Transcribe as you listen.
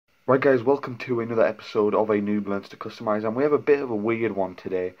Right guys, welcome to another episode of A Noob Learns to Customize, and we have a bit of a weird one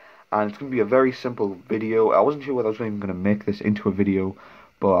today, and it's going to be a very simple video. I wasn't sure whether I was even going to make this into a video,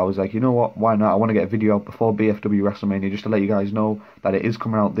 but I was like, you know what, why not? I want to get a video out before BFW WrestleMania, just to let you guys know that it is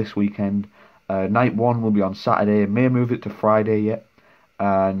coming out this weekend. Night 1 will be on Saturday, may move it to Friday yet,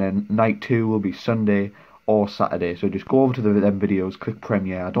 and then Night 2 will be Sunday or Saturday, so just go over to them videos, click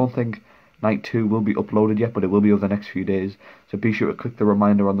Premiere. I don't think Night 2 will be uploaded yet, but it will be over the next few days. So be sure to click the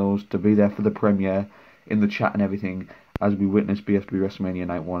reminder on those to be there for the premiere, in the chat and everything, as we witness BFW WrestleMania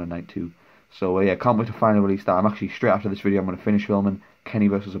Night 1 and Night 2. So yeah, can't wait to finally release that. I'm actually, straight after this video, I'm going to finish filming Kenny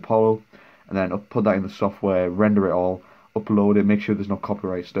vs Apollo, and then put that in the software, render it all, upload it, make sure there's no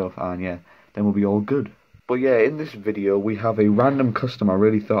copyright stuff, and yeah, then we'll be all good. But yeah, in this video, we have a random custom I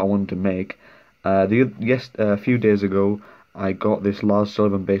really thought I wanted to make. A few days ago, I got this Lars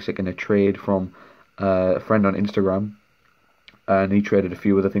Sullivan basic in a trade from a friend on Instagram, and he traded a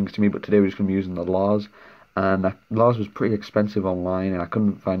few other things to me, but today we're just going to be using the Lars, and Lars was pretty expensive online, and I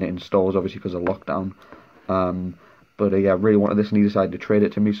couldn't find it in stores, obviously because of lockdown, but yeah, I really wanted this, and he decided to trade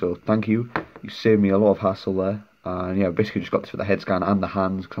it to me, so thank you. You saved me a lot of hassle there, and yeah, basically just got this for the head scan and the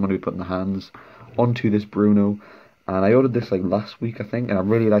hands, because I'm going to be putting the hands onto this Bruno. And I ordered this like last week, I think, and I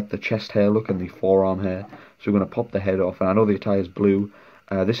really like the chest hair look and the forearm hair, so we're going to pop the head off. And I know the attire is blue.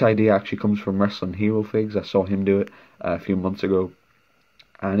 This idea actually comes from Wrestling Hero Figs. I saw him do it a few months ago,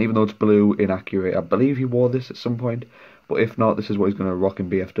 and even though it's blue, inaccurate, I believe he wore this at some point, but if not, this is what he's going to rock in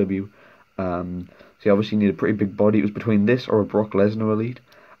BFW. So you obviously need a pretty big body. It was between this or a Brock Lesnar Elite.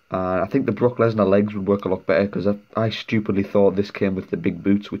 I think the Brock Lesnar legs would work a lot better, because I stupidly thought this came with the big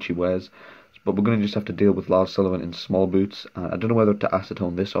boots which he wears. But we're going to just have to deal with Lars Sullivan in small boots. I don't know whether to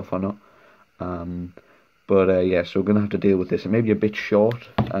acetone this off or not. Yeah, so we're going to have to deal with this. It may be a bit short.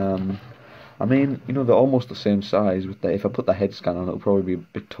 I mean, you know, they're almost the same size. If I put the head scan on, it'll probably be a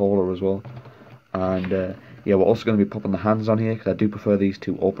bit taller as well. And yeah, we're also going to be popping the hands on here, because I do prefer these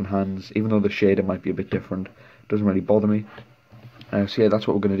two open hands. Even though the shader might be a bit different, it doesn't really bother me. So yeah, that's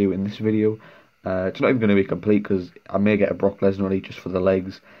what we're going to do in this video. It's not even going to be complete, because I may get a Brock Lesnar Elite just for the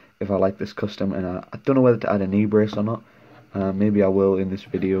legs, if I like this custom, and I don't know whether to add a knee brace or not. Maybe I will in this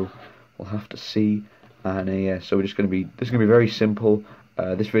video. We'll have to see. And yeah, so this is going to be very simple.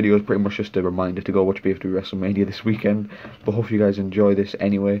 This video is pretty much just a reminder to go watch BFW WrestleMania this weekend. But hopefully you guys enjoy this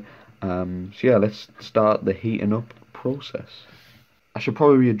anyway. So yeah, let's start the heating up process. I should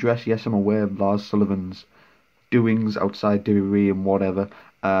probably address, yes, I'm aware of Lars Sullivan's doings outside WWE and whatever.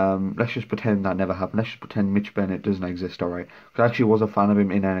 Let's just pretend that never happened. Let's just pretend Mitch Bennett doesn't exist, alright? Because I actually was a fan of him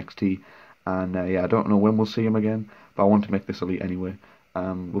in NXT, and yeah, I don't know when we'll see him again, but I want to make this elite anyway.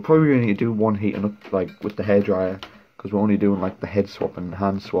 We'll probably really need to do one heating up, like, with the hairdryer, because we're only doing, like, the head swap and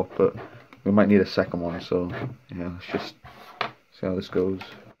hand swap, but we might need a second one, so, yeah, let's just see how this goes.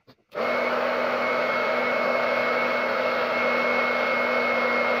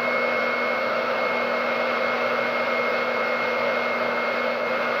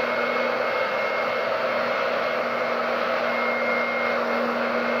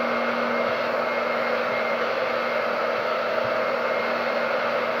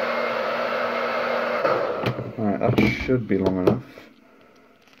 Alright, that should be long enough.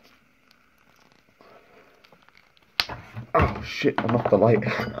 Oh shit, I knocked the light.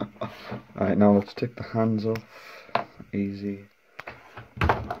 Alright, now let's take the hands off. Easy.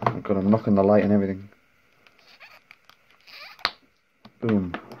 Oh god, I'm knocking the light and everything.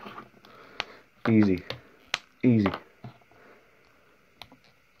 Boom. Easy. Easy.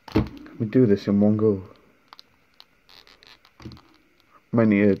 Can we do this in one go? Might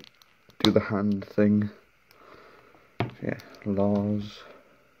need to do the hand thing. Yeah, Lars.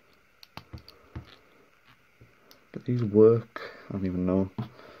 Do these work? I don't even know.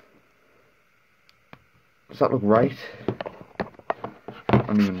 Does that look right? I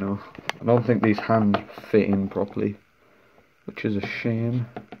don't even know. I don't think these hands fit in properly, which is a shame.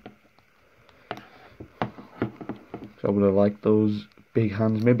 So I would have liked those big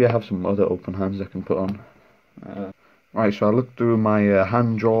hands. Maybe I have some other open hands I can put on. Right, so I looked through my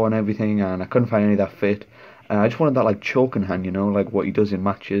hand drawer and everything, and I couldn't find any that fit. I just wanted that like choking hand, you know, like what he does in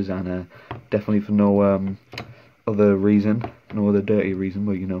matches, and definitely for no other reason, no other dirty reason,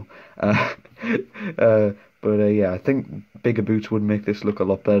 but you know. Yeah, I think bigger boots would make this look a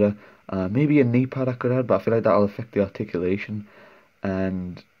lot better. Maybe a knee pad I could add, but I feel like that'll affect the articulation,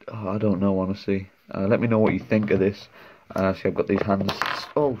 and I don't know, honestly. Let me know what you think of this. See, I've got these hands.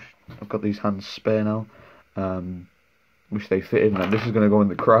 Oh, I've got these hands spare now. Wish they fitted, and this is gonna go in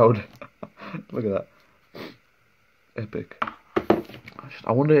the crowd. Look at that. Epic.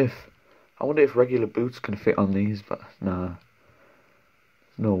 I wonder if regular boots can fit on these, but nah.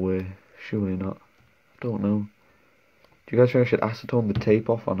 No way. Surely not. I don't know. Do you guys think I should acetone the tape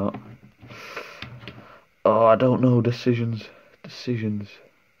off or not? Oh, I don't know. Decisions.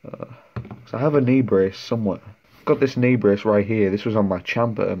 So I have a knee brace somewhere. I've got this knee brace right here. This was on my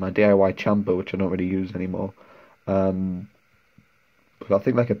champer, my DIY champer, which I don't really use anymore. But I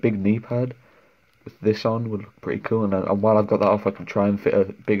think like a big knee pad with this on would look pretty cool. And while I've got that off, I can try and fit a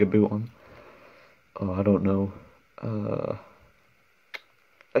bigger boot on. Oh, I don't know.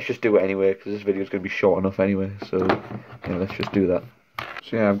 Let's just do it anyway, because this video is going to be short enough anyway. So yeah, let's just do that.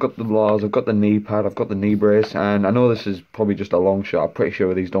 So yeah, I've got the Lars, I've got the knee pad, I've got the knee brace, and I know this is probably just a long shot. I'm pretty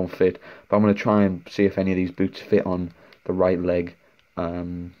sure these don't fit, but I'm going to try and see if any of these boots fit on the right leg.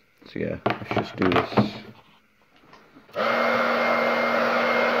 So yeah, let's just do this.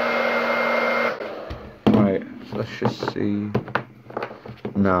 Right, so let's just see.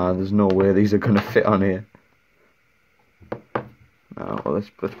 Nah, there's no way these are going to fit on here. No, well, let's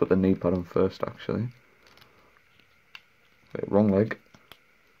put the knee pad on first, actually. Wait, wrong leg.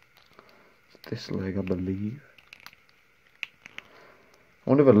 This leg, I believe. I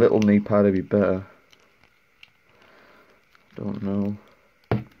wonder if a little knee pad would be better. Don't know.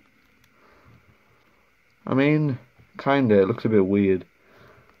 I mean, kinda. It looks a bit weird.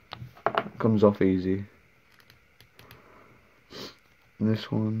 It comes off easy. And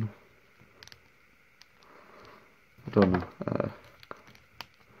this one, I don't know.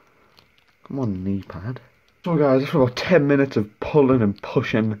 Come on, knee pad. So guys, after about 10 minutes of pulling and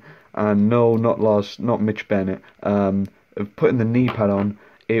pushing, and no, not Lars, not Mitch Bennett, of putting the knee pad on,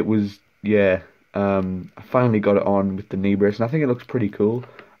 it was, yeah, I finally got it on with the knee brace, and I think it looks pretty cool.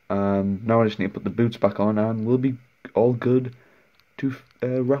 Now I just need to put the boots back on, and we'll be all good to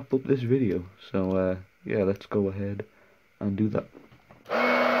wrap up this video. So, yeah, let's go ahead and do that.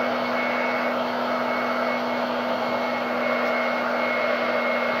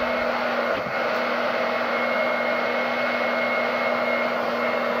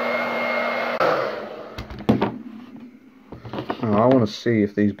 I want to see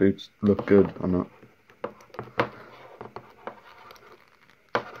if these boots look good or not.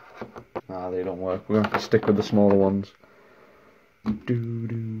 Nah, they don't work. We're going to have to stick with the smaller ones.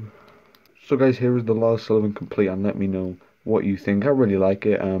 So guys, here is the Lars Sullivan complete, and let me know what you think. I really like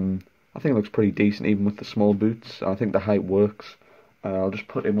it. I think it looks pretty decent even with the small boots. I think the height works. I'll just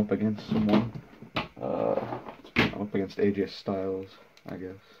put him up against someone. Up against AJ Styles, I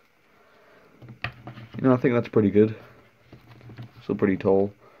guess. You know, I think that's pretty good. Still pretty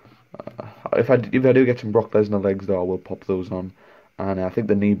tall. If I do get some Brock Lesnar legs though, I will pop those on. And I think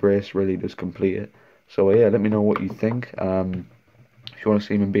the knee brace really does complete it. So yeah, let me know what you think. If you want to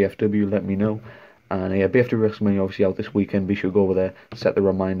see him in BFW, let me know. And yeah, BFW WrestleMania obviously out this weekend. Be sure to go over there, set the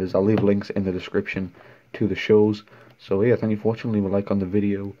reminders. I'll leave links in the description to the shows. So yeah, thank you for watching. Leave a like on the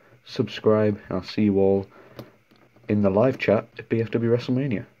video, subscribe, and I'll see you all in the live chat at BFW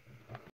WrestleMania.